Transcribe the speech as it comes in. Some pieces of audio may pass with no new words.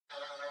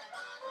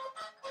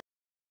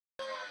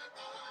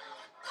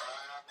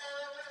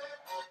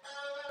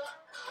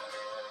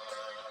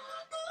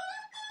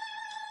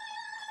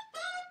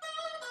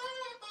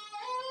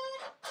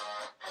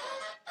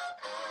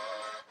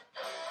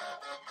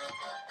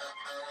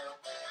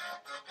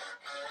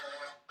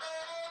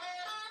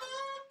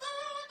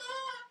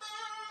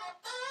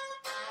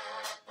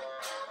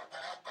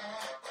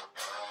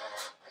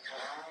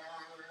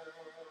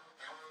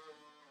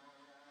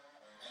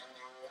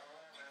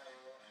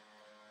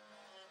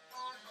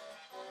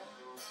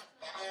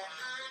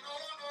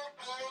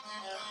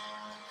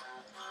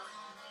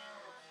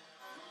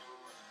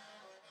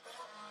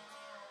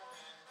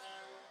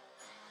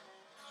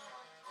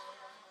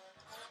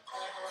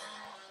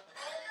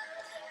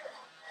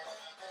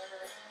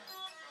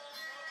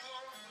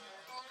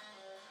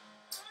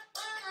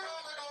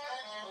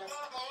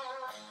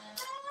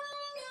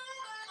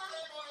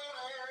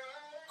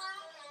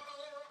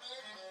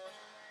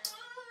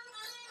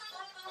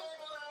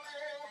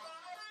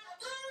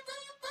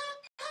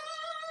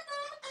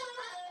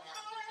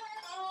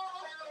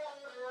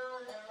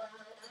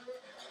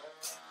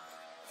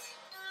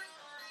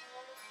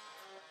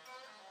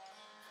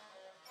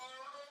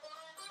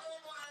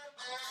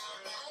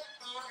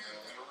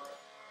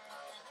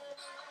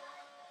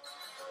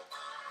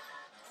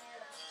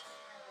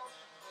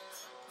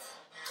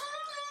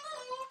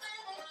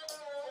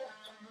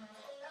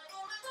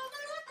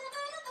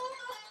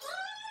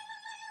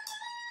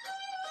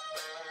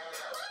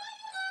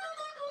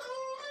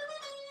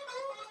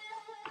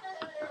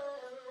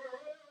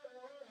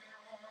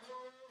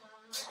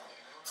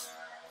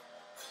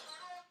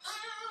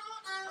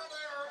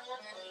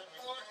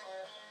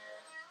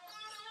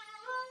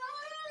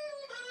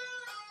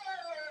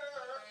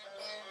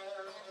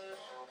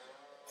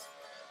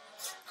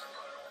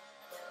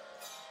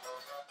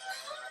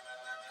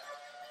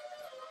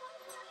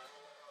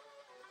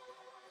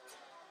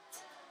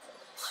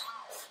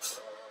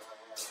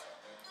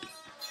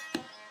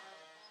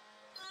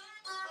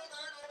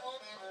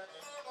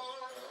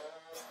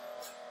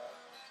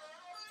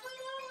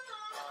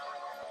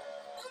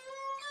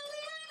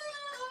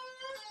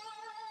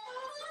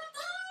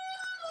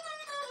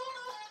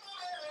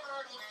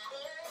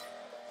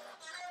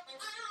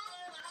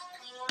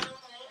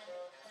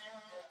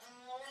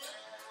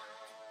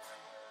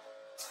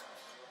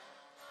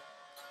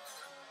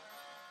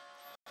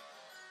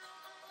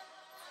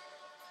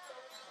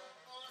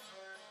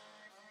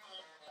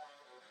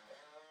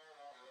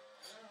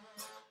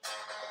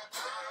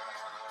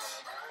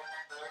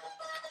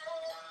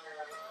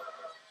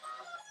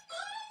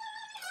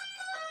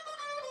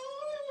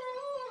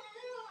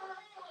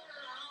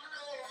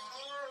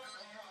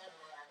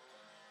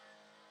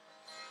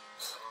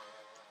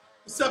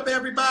What's up,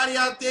 everybody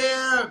out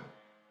there?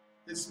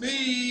 It's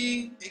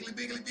me, Iggly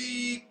Biggly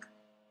Beak.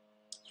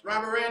 It's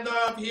Robert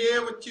Randolph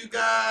here with you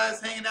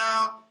guys, hanging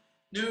out.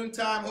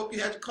 Noontime. Hope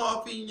you had your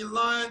coffee and your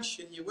lunch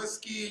and your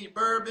whiskey and your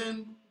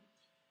bourbon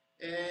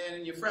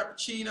and your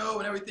frappuccino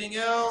and everything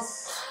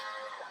else.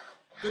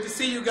 Good to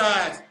see you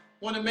guys.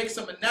 Want to make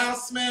some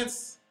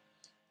announcements.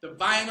 The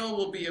vinyl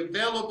will be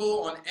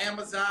available on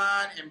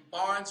Amazon and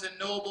Barnes &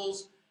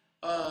 Noble's,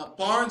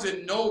 Barnes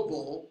 &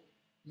 Noble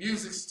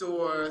music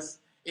stores,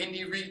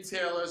 indie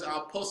retailers.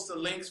 I'll post the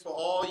links for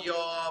all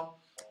y'all,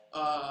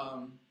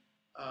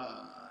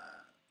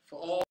 for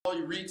all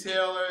your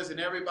retailers and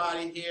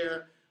everybody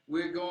here.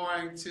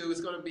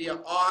 It's going to be an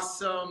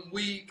awesome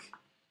week,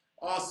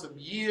 awesome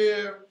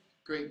year,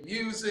 great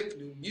music,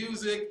 new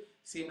music,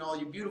 seeing all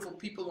you beautiful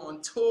people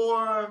on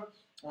tour,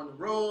 on the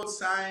road,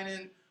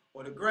 signing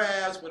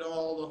autographs with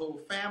all the whole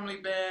family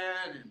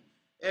band and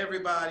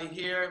everybody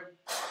here.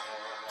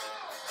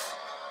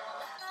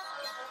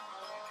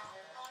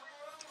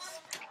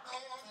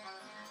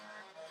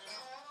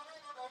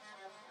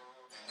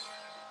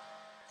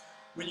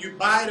 When you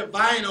buy the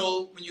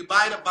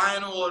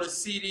vinyl or the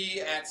CD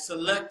at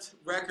select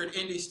record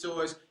indie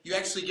stores, you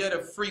actually get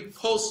a free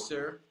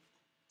poster.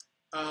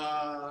 Get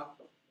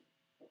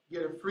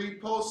a free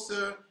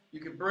poster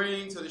you can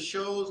bring to the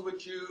shows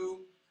with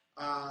you.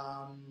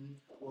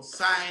 We'll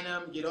sign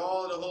them, get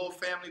all the whole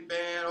family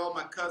band, all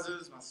my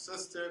cousins, my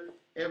sister,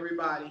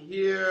 everybody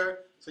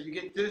here. So you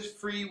get this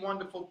free,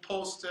 wonderful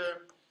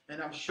poster,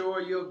 and I'm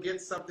sure you'll get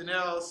something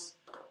else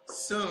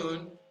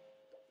soon.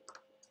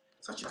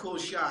 Such a cool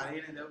shot,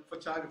 ain't it? The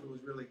photographer was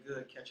really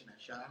good catching that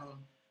shot. I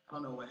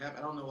don't know what happened.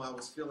 I don't know why I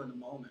was feeling the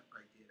moment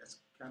right there. That's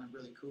kind of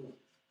really cool.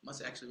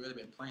 Must have actually really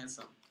been playing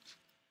something.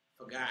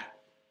 Forgot.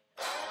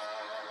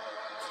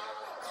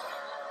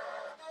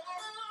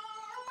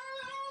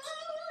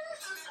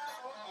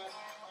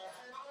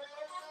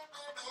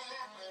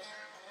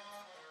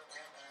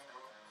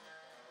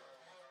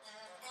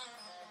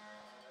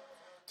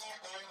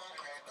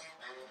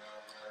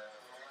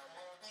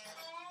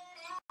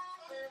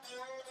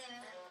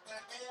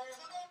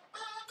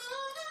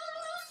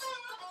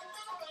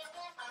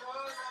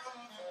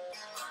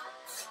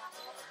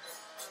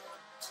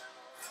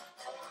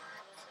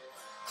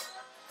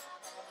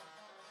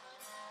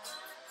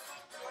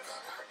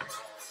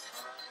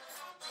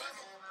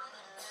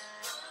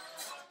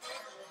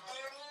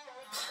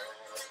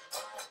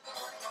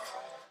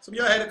 Some of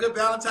y'all had a good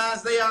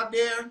Valentine's Day out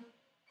there.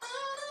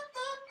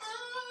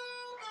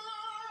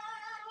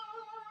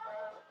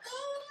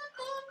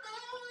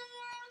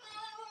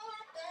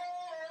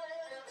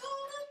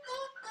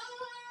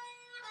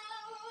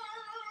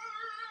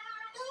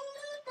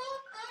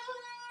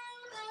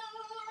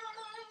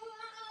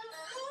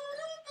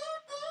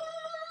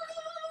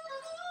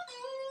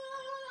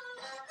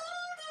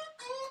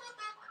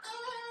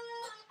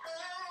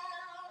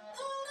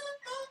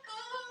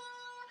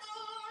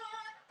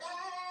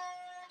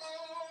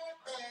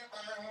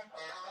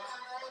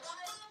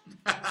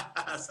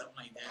 Something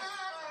like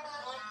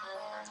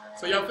that.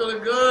 So y'all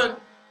feeling good?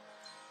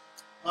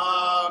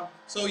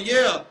 So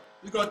yeah,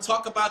 we're gonna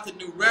talk about the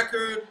new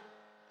record.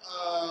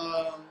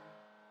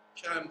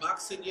 Should I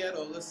unbox it yet?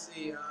 Or let's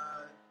see.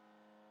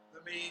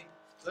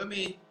 Let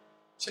me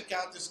check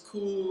out this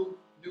cool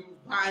new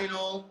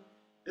vinyl.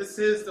 This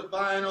is the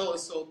vinyl.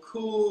 It's so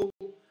cool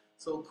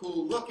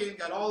looking.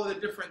 Got all of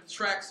the different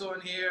tracks on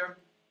here.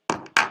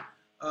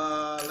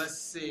 Let's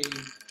see.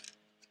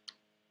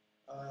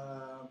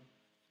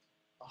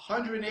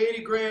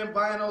 180 gram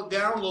vinyl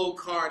download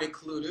card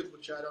included,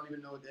 which I don't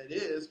even know what that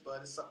is,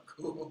 but it's something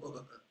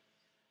cool.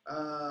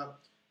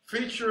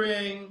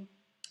 Featuring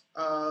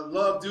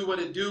Love Do What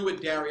It Do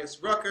with Darius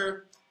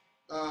Rucker,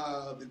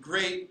 the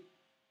great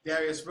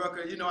Darius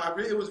Rucker. You know,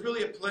 it was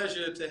really a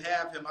pleasure to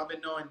have him. I've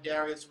been knowing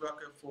Darius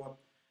Rucker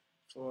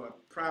for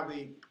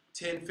probably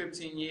 10,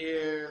 15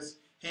 years,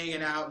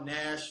 hanging out in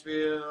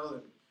Nashville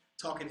and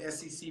talking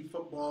SEC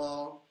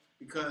football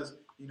because,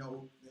 you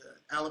know,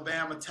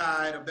 Alabama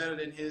Tide are better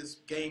than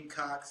his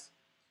Gamecocks,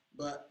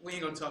 but we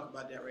ain't gonna talk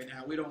about that right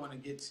now. We don't want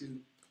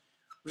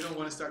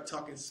to start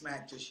talking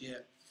smack just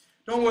yet.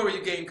 Don't worry,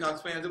 you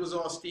Gamecocks fans. It was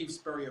all Steve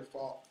Spurrier's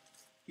fault.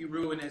 He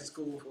ruined that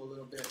school for a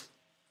little bit.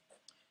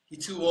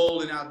 He's too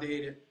old and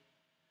outdated.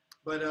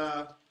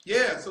 But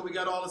yeah, so we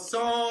got all the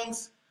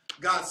songs.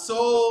 Got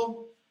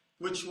Soul,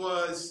 which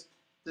was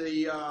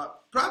the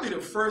probably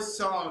the first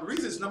song. The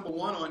reason it's number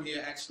one on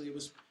here actually, it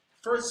was the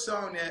first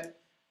song that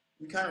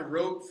we kind of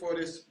wrote for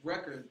this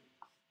record,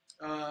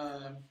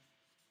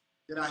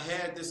 that I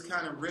had this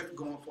kind of riff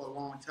going for a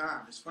long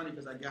time. It's funny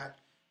because I got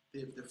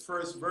the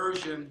first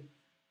version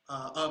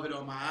of it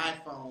on my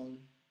iPhone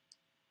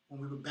when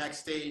we were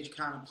backstage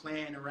kind of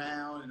playing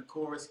around, and the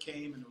chorus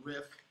came and the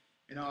riff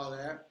and all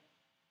that.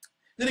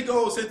 Then it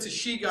goes into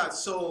She Got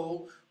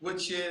Soul,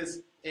 which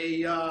is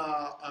a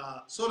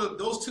sort of,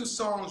 those two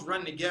songs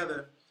run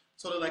together,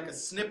 sort of like a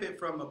snippet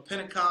from a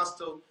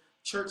Pentecostal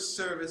church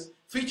service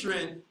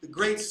featuring the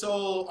great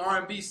soul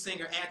R&B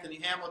singer Anthony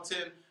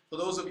Hamilton. For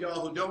those of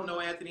y'all who don't know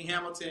Anthony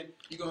Hamilton,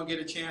 you're going to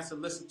get a chance to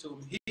listen to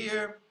him.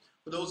 here.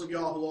 For those of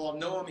y'all who all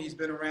know him, he's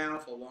been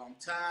around for a long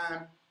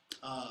time.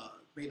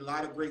 Made a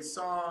lot of great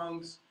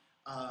songs.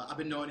 I've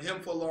been knowing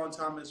him for a long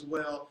time as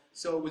well.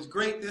 So it was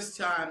great this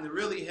time to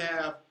really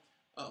have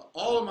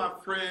all of my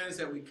friends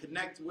that we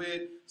connect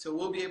with. So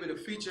we'll be able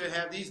to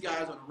have these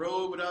guys on the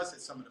road with us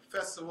at some of the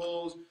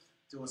festivals,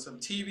 doing some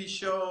TV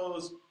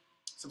shows,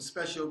 some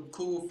special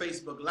cool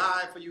Facebook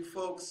Live for you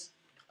folks.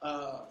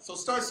 So it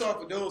starts off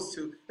with those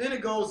two. Then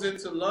it goes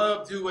into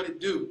Love Do What It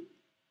Do,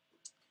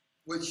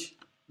 which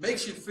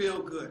makes you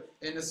feel good.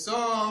 And the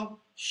song,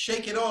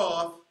 Shake It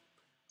Off,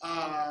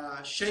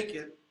 Shake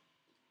It,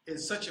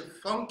 is such a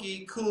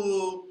funky,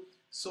 cool,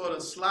 sort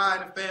of Sly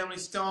and the Family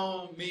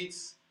Stone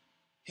meets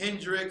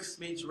Hendrix,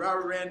 meets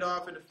Robert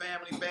Randolph and the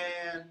Family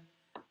Band.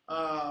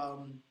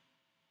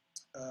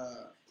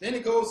 Then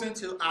it goes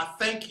into I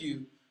Thank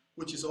You,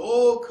 which is an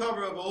old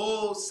cover of an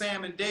old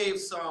Sam and Dave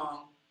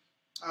song.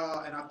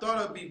 And I thought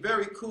it would be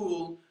very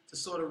cool to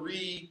sort of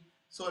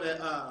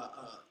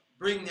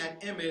bring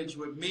that image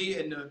with me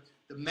and the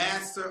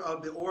master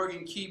of the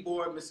organ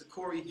keyboard, Mr.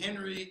 Corey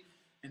Henry,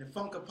 and the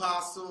Funk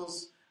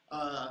Apostles.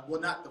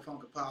 Well, not the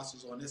Funk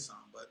Apostles on this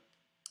song, but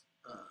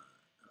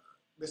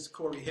Mr.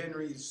 Corey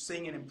Henry's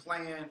singing and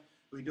playing.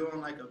 We're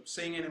doing like a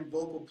singing and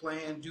vocal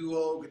playing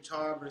duo,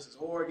 guitar versus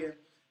organ.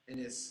 And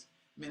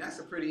that's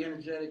a pretty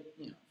energetic,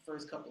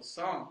 first couple of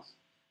songs.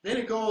 Then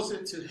it goes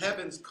into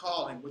Heaven's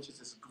Calling, which is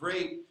this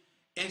great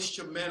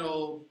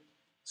instrumental,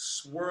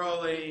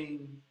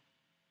 swirling.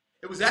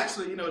 It was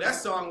actually, that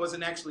song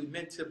wasn't actually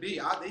meant to be.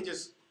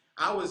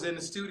 I was in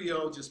the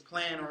studio just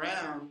playing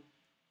around,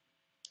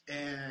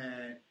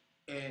 and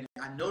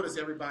I noticed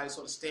everybody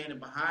sort of standing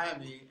behind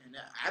me, and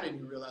I didn't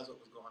even realize what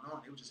was going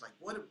on. They were just like,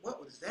 what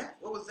was that?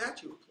 What was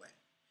that you were playing?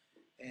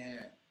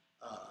 And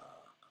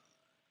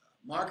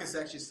Marcus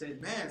actually said,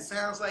 man, it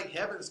sounds like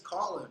Heaven's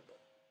Calling.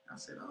 I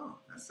said, oh,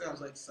 that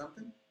sounds like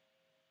something.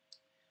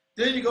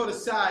 Then you go to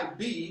side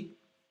B.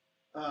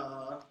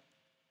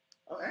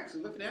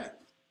 Actually, look at that.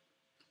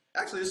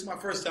 Actually, this is my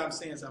first time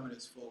seeing some of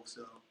this, folks,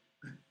 so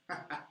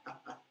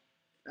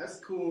that's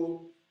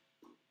cool.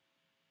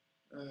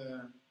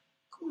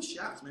 Cool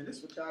shots, man. This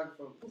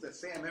photographer, who's that?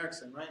 Sam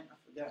Erickson, right? I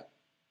forgot.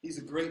 He's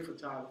a great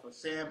photographer.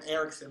 Sam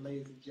Erickson,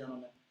 ladies and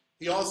gentlemen.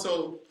 He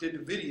also did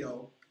the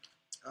video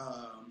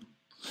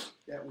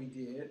that we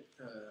did.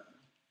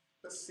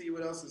 Let's see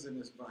what else is in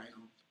this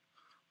vinyl.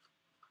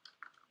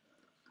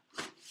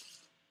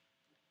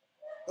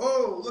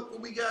 Oh, look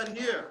what we got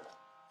here.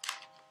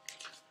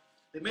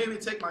 They made me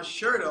take my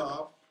shirt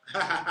off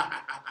because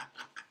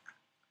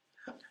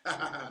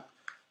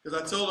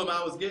I told them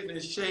I was getting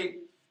in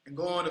shape and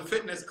going to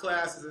fitness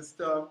classes and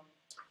stuff.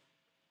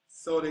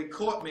 So they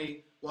caught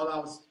me while I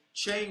was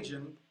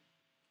changing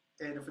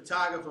and the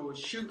photographer was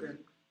shooting.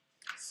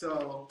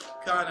 So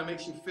kind of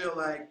makes you feel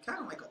like, kind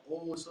of like an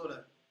old sort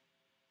of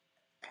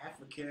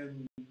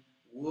African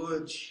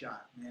wood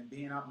shot, man,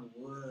 being out in the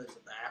woods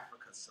of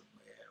Africa somewhere.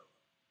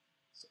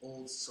 It's an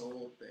old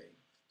soul thing.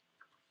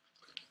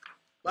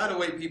 By the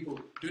way, people,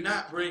 do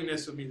not bring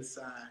this with me to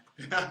sign.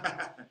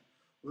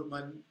 With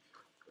my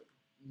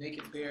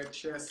naked bare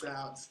chest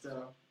out and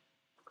stuff.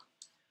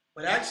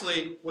 But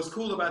actually, what's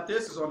cool about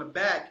this is on the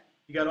back,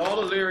 you got all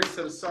the lyrics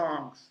to the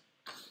songs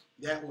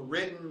that were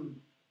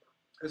written.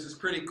 This is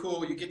pretty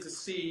cool. You get to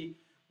see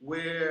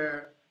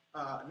where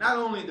not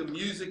only the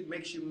music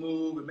makes you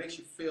move, it makes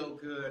you feel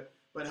good,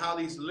 but how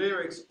these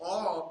lyrics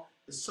all,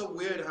 it's so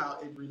weird how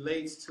it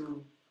relates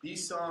to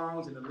these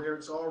songs, and the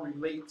lyrics all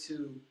relate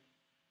to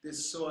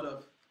this sort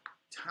of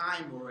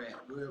time we're at.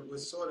 We're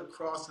sort of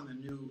crossing the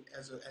new,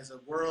 as a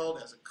world,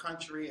 as a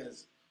country,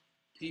 as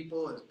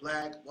people, as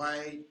black,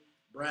 white,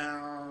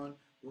 brown.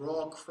 We're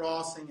all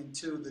crossing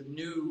into the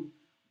new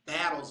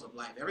battles of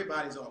life.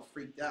 Everybody's all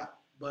freaked out,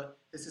 but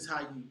this is how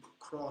you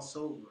cross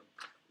over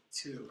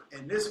to.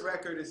 And this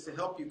record is to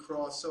help you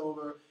cross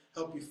over,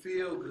 help you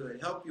feel good,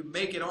 help you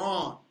make it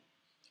on,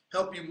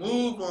 help you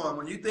move on.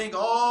 When you think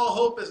all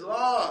hope is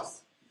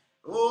lost,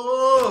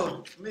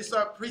 oh, let me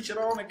start preaching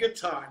on the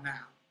guitar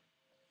now.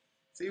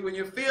 See, when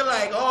you feel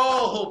like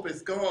all hope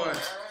is gone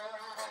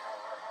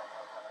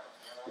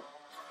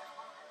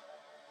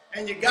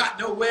and you got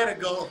nowhere to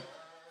go,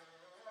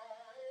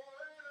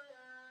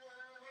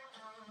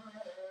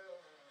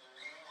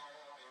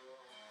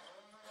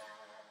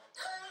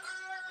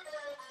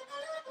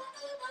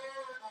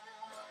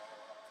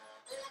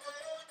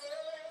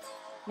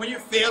 when you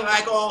feel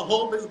like all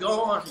hope is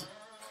gone,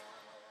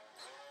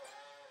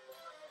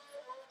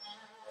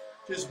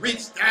 just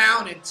reach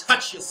down and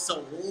touch your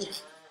soul.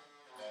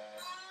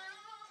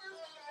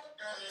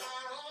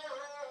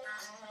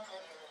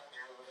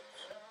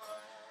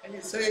 And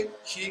you say,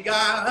 she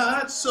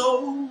got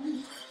soul.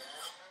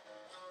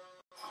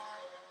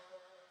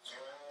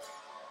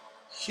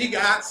 She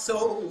got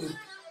soul.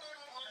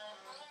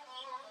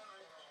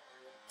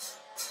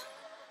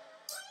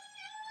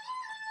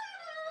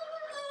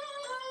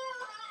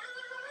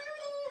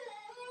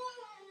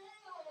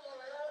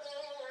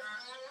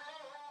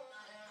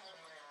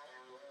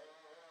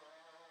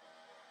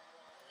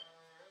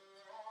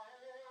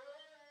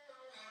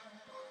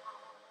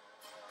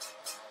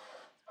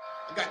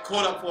 I got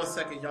caught up for a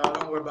second, y'all.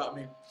 Don't worry about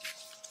me.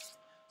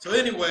 So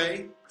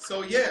anyway,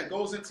 so yeah, it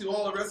goes into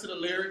all the rest of the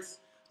lyrics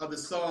of the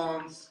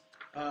songs.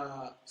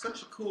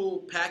 Such a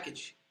cool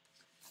package.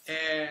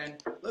 And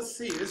let's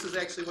see, this is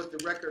actually what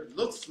the record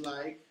looks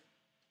like.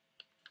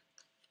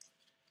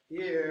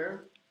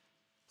 Here.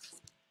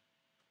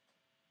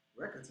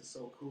 Records are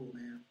so cool,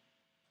 man.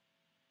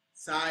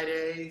 Side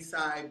A,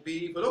 side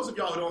B. For those of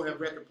y'all who don't have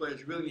record players,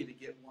 you really need to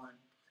get one.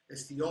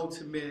 It's the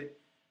ultimate,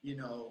 you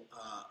know,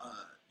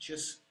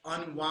 just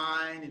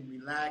unwind and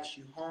relax.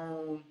 You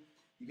home,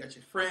 you got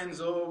your friends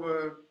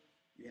over,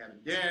 you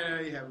have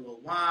dinner, you have a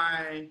little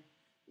wine,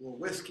 a little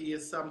whiskey or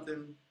something,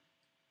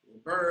 a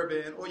little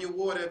bourbon, or your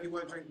water if you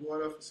want to drink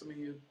water. For some of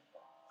you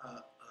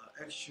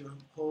extra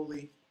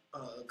holy,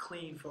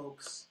 clean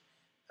folks.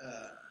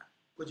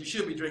 But you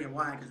should be drinking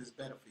wine because it's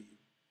better for you.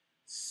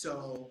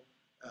 So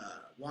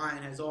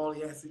wine has all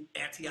the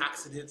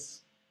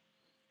antioxidants.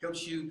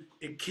 Helps you,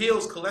 it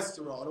kills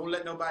cholesterol. Don't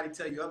let nobody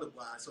tell you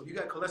otherwise. So if you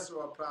got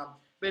cholesterol problem,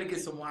 better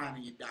get some wine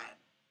in your diet.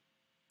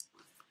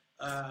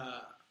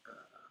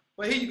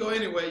 But here you go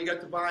anyway. You got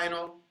the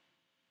vinyl.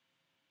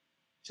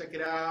 Check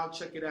it out,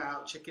 check it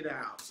out, check it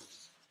out.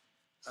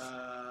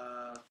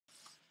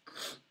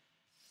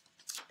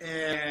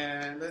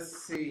 And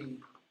let's see.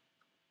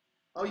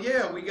 Oh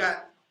yeah, we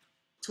got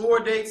tour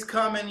dates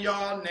coming,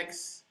 y'all,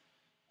 next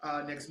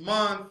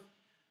month.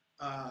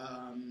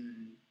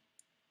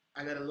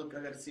 I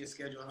gotta see a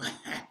schedule on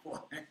that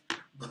one.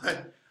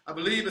 But I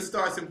believe it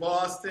starts in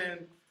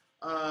Boston.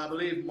 I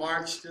believe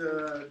March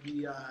the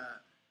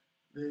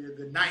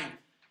 9th.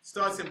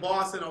 Starts in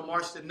Boston on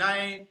March the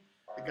 9th.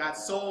 The Got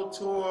Soul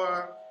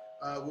Tour.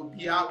 We'll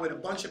be out with a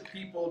bunch of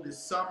people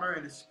this summer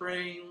and the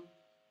spring.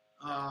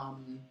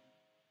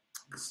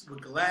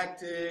 With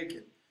Galactic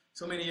and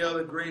so many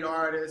other great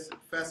artists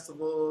and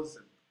festivals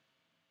and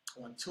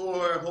on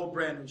tour, whole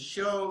brand new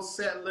show,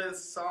 set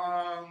list,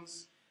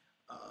 songs,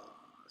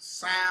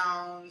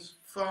 sounds,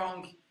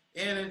 funk,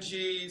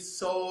 energy,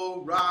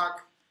 soul,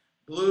 rock,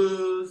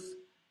 blues.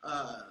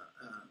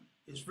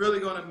 It's really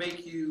going to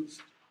make you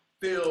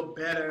feel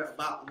better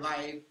about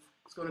life.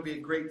 It's going to be a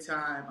great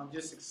time. I'm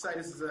just excited.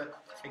 This is an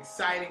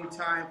exciting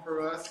time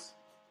for us.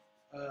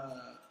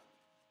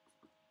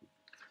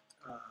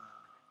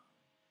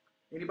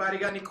 Anybody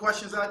got any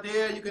questions out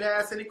there? You could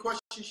ask any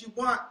questions you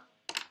want.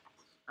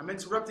 I'm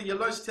interrupting your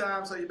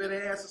lunchtime, so you better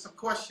answer some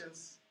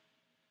questions.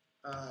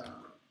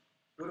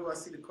 Where do I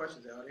see the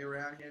questions? Are they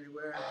around here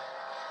anywhere?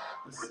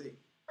 Let's see.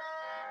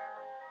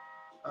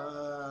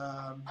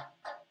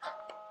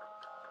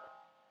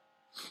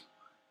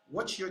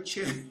 What's your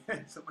chin?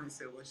 Somebody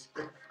said, what's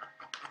your...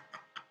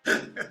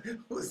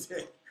 Who's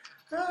that?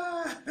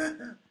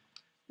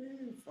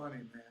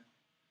 Funny, man.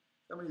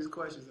 Some of these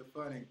questions are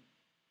funny.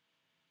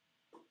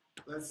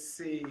 Let's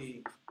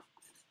see.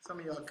 Some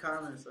of y'all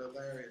comments are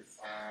hilarious.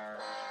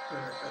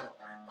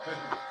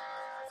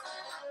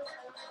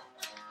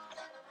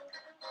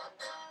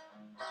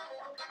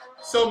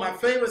 So my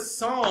favorite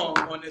song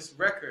on this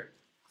record,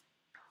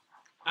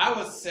 I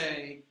would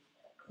say,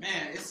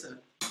 man, it's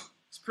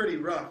pretty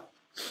rough.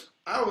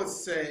 I would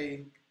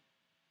say,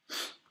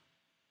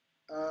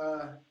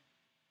 man,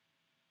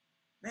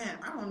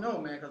 I don't know,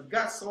 man, because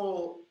Got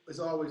Soul is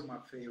always my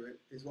favorite.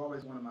 It's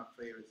always one of my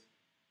favorites.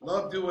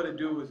 Love Do What It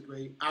Do is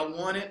great. I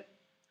Want It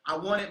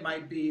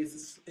might be.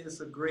 It's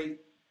a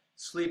great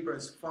sleeper.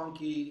 It's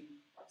funky.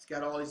 It's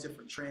got all these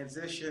different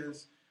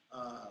transitions.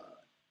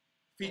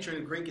 Featuring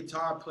a great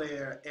guitar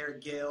player,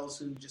 Eric Gales,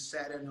 who just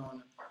sat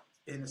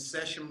in a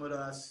session with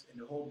us and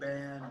the whole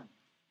band.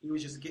 He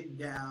was just getting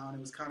down. It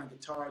was kind of a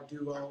guitar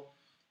duo.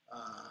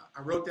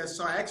 I wrote that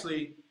song.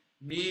 Actually,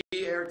 me,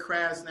 Eric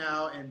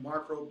Krasnow, and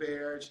Mark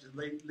Roberge, the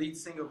lead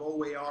singer of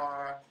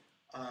OAR,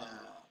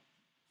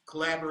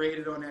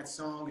 collaborated on that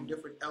song in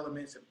different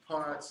elements and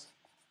parts.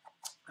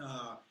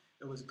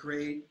 It was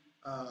great.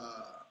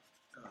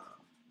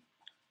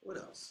 What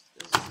else?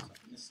 There's something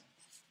missing.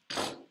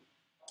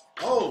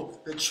 Oh,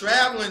 the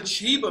Traveling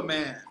Chiba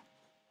Man.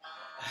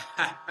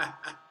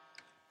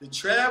 The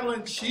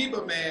Traveling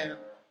Chiba Man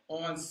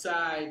on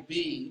side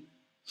B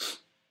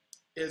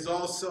is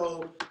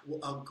also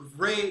a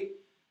great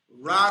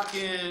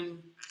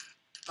rockin'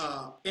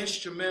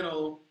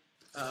 instrumental.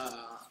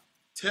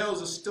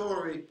 Tells a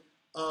story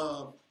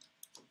of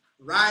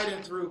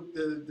riding through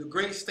the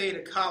great state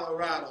of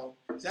Colorado.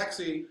 It's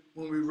actually,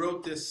 when we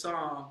wrote this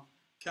song,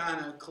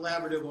 kind of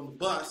collaborative on the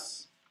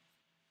bus,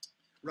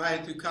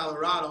 riding through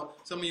Colorado.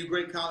 Some of you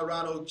great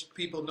Colorado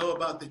people know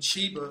about the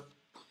Chiba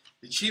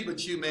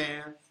Chew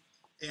Man.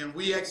 And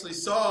we actually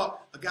saw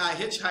a guy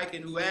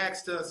hitchhiking who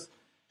asked us,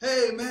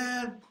 hey,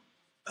 man,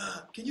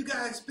 can you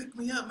guys pick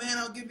me up, man?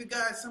 I'll give you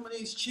guys some of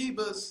these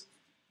Chibas.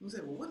 We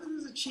said, well, what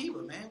is a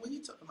Chiba, man? What are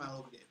you talking about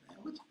over there, man?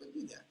 What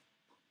you got?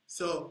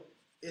 So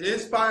it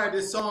inspired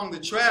this song, The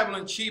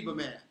Traveling Chiba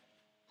Man.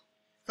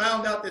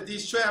 Found out that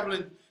these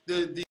Chibas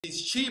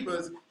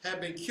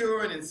have been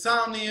curing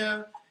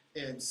insomnia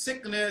and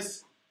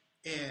sickness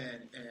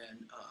and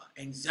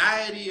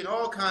anxiety and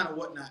all kind of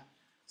whatnot.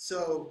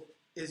 So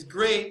it's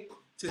great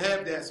to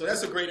have that. So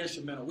that's a great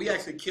instrumental. We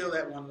actually killed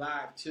that one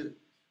live too.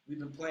 We've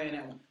been playing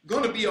that one.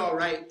 Gonna Be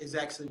Alright is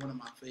actually one of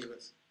my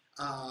favorites.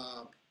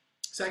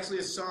 It's actually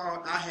a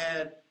song I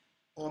had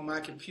on my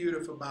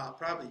computer for about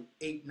probably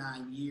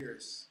 8-9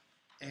 years.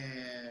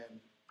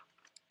 And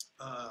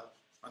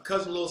my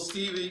cousin Lil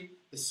Stevie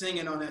is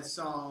singing on that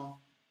song.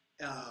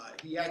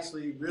 He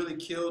actually really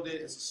killed it.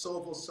 It's a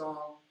soulful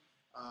song.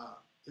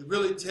 It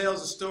really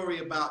tells a story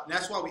about, and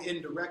that's why we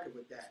end the record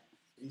with that.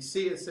 You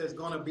see it says,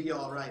 gonna be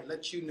all right.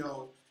 Let you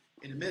know,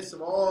 in the midst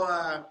of all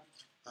our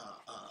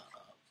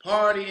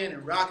partying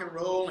and rock and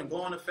roll and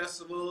going to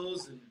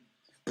festivals and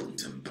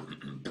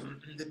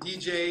the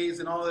DJs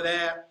and all of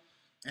that,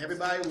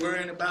 everybody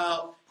worrying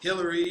about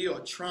Hillary or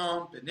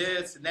Trump and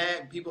this and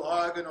that, and people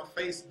arguing on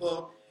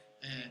Facebook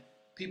and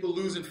people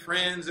losing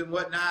friends and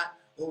whatnot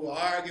over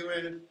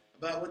arguing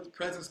about what the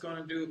president's going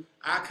to do.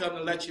 I come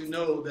to let you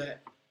know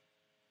that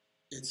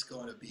it's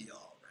going to be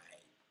all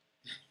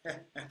right.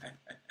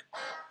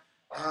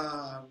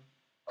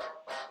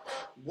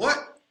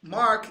 What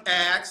Mark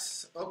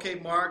asks, okay,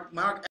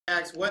 Mark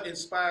asks, what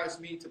inspires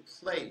me to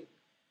play?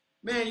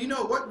 Man, you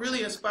know, what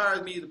really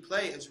inspires me to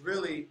play is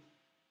really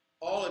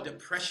all the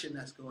depression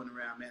that's going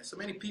around, man. So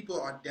many people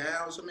are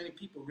down. So many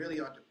people really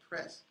are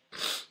depressed.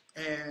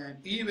 And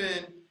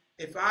even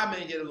if I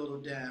may get a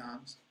little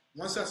down,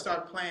 once I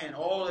start playing,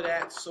 all of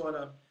that sort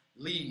of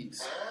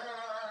leaves.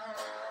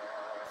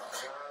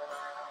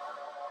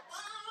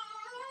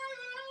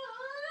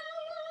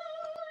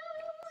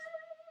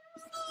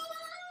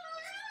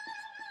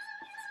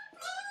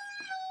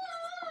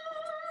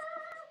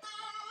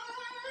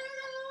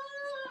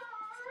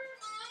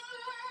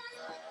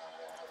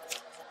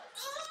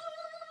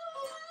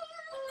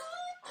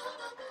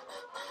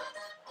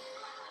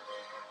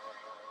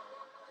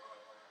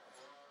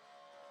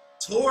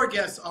 Tour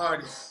guest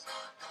artists.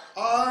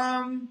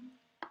 I'm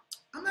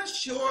not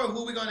sure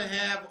who we're going to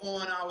have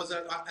on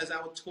as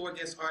our tour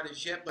guest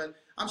artists yet, but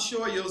I'm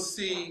sure you'll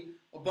see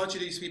a bunch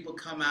of these people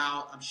come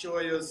out. I'm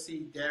sure you'll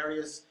see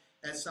Darius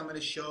at some of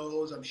the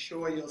shows. I'm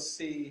sure you'll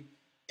see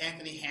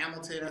Anthony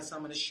Hamilton at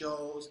some of the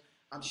shows.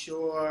 I'm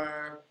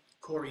sure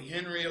Corey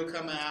Henry will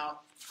come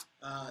out,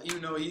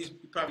 even though he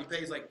probably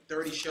plays like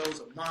 30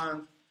 shows a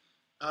month.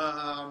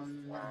 I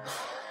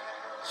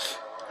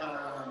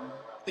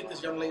think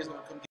this young lady's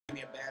going to come give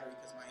me a battery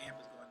because my amp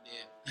is going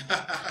dead.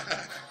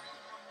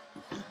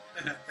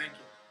 Thank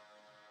you.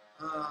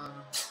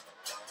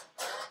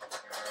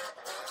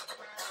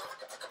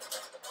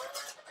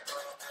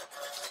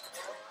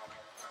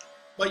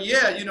 But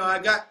yeah, you know, I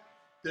got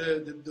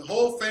the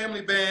whole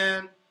family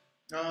band,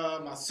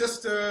 my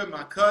sister,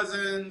 my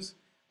cousins,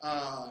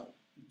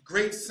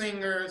 great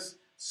singers.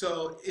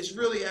 So it's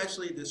really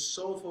actually the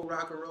soulful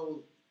rock and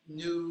roll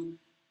new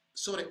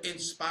sort of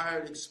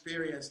inspired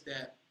experience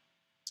that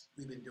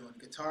we've been doing.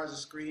 Guitars are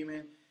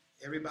screaming.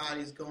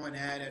 Everybody's going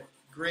at it.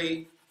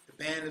 Great. The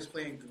band is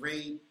playing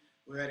great.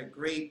 We're at a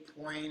great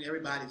point.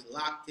 Everybody's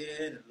locked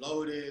in and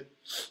loaded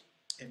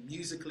and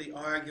musically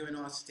arguing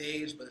on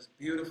stage, but it's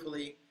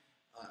beautifully,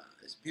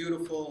 it's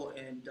beautiful.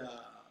 And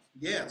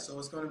yeah, so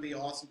it's going to be an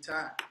awesome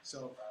time.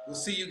 So we'll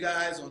see you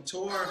guys on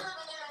tour.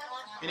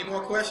 Any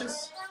more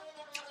questions?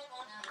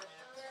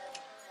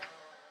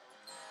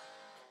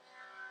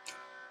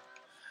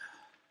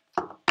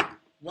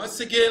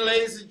 Once again,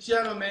 ladies and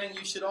gentlemen,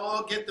 you should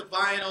all get the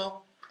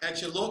vinyl at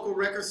your local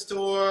record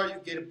store. You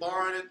get it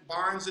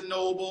Barnes &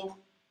 Noble.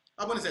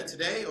 When is that,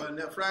 today or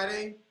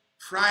Friday?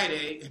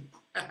 Friday.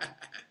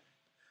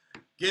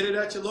 Get it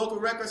at your local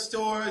record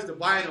stores. The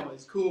vinyl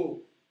is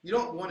cool. You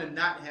don't want to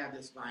not have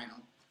this vinyl.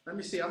 Let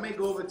me see. I may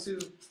go over to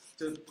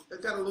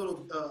I've got a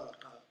little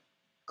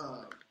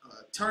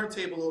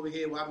turntable over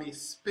here where I may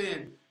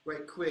spin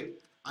right quick.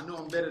 I know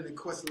I'm better than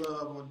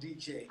Questlove on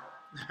DJ.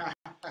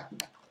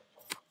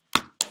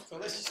 So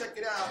let's check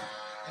it out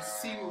and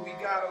see what we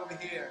got over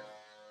here.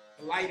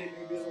 The lighting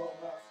may be a little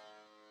rough.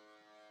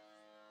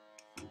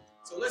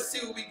 So let's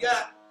see what we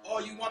got.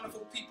 All you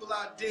wonderful people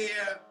out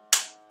there.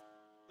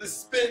 Let's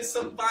spin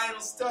some vinyl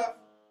stuff.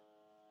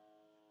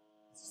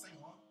 Is this thing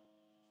on?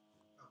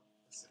 Oh,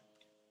 let's see.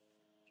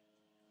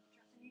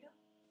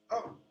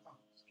 Oh.